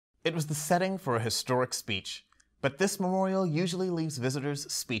It was the setting for a historic speech, but this memorial usually leaves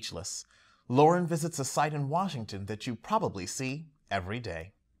visitors speechless. Lauren visits a site in Washington that you probably see every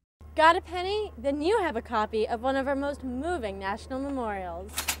day. Got a penny? Then you have a copy of one of our most moving national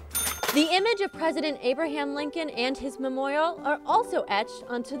memorials. The image of President Abraham Lincoln and his memorial are also etched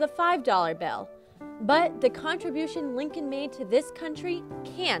onto the $5 bill. But the contribution Lincoln made to this country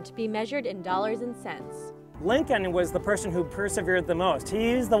can't be measured in dollars and cents. Lincoln was the person who persevered the most.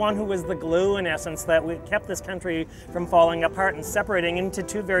 He's the one who was the glue, in essence, that kept this country from falling apart and separating into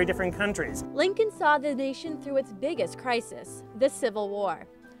two very different countries. Lincoln saw the nation through its biggest crisis, the Civil War.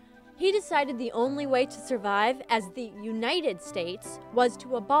 He decided the only way to survive as the United States was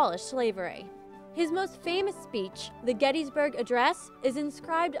to abolish slavery. His most famous speech, the Gettysburg Address, is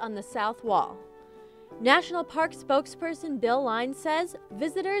inscribed on the South Wall. National Park spokesperson Bill Lyons says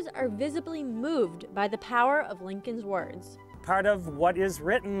visitors are visibly moved by the power of Lincoln's words. Part of what is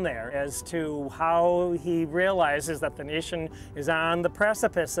written there as to how he realizes that the nation is on the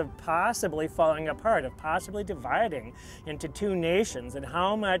precipice of possibly falling apart, of possibly dividing into two nations, and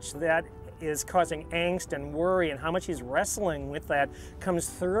how much that is causing angst and worry, and how much he's wrestling with that comes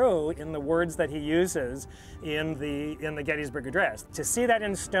through in the words that he uses in the Gettysburg Address. To see that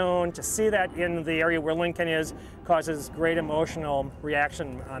in stone, to see that in the area where Lincoln is, causes great emotional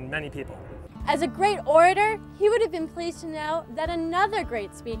reaction on many people. As a great orator, he would have been pleased to know that another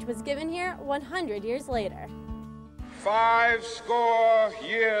great speech was given here 100 years later. 50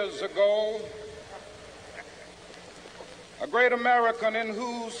 years ago, a great American in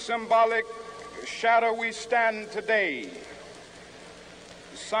whose symbolic shadow we stand today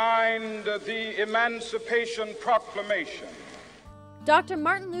signed the Emancipation Proclamation. Dr.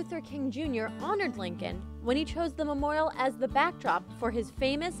 Martin Luther King Jr. honored Lincoln when he chose the memorial as the backdrop for his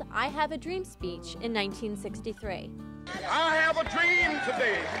famous I Have a Dream speech in 1963. I have a dream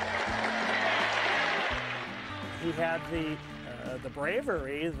today. He had the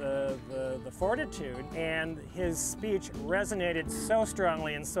bravery, the fortitude, and his speech resonated so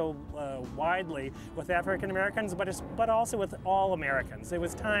strongly and so widely with African Americans, but also with all Americans. It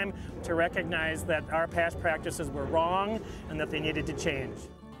was time to recognize that our past practices were wrong and that they needed to change.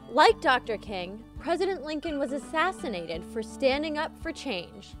 Like Dr. King, President Lincoln was assassinated for standing up for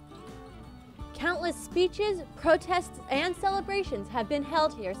change. Countless speeches, protests, and celebrations have been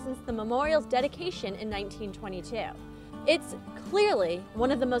held here since the memorial's dedication in 1922. It's clearly one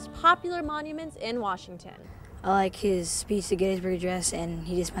of the most popular monuments in Washington. I like his speech, the Gettysburg Address, and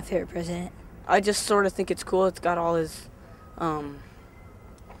he is my favorite president. I just sort of think it's cool. It's got all his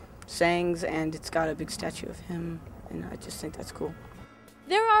sayings, and it's got a big statue of him, and I just think that's cool.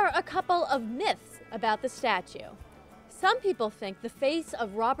 There are a couple of myths about the statue. Some people think the face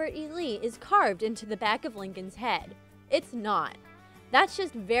of Robert E. Lee is carved into the back of Lincoln's head. It's not. That's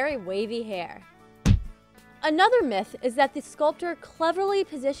just very wavy hair. Another myth is that the sculptor cleverly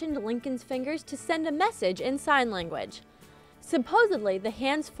positioned Lincoln's fingers to send a message in sign language. Supposedly, the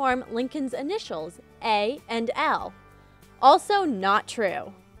hands form Lincoln's initials, A and L. Also not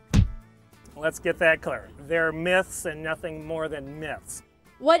true. Let's get that clear. They're myths and nothing more than myths.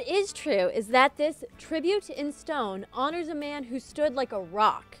 What is true is that this tribute in stone honors a man who stood like a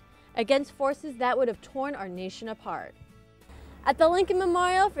rock against forces that would have torn our nation apart. At the Lincoln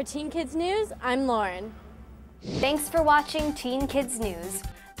Memorial for Teen Kids News, I'm Lauren. Thanks for watching Teen Kids News.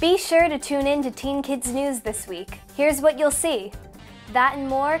 Be sure to tune in to Teen Kids News this week. Here's what you'll see. That and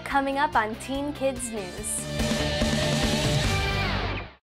more coming up on Teen Kids News.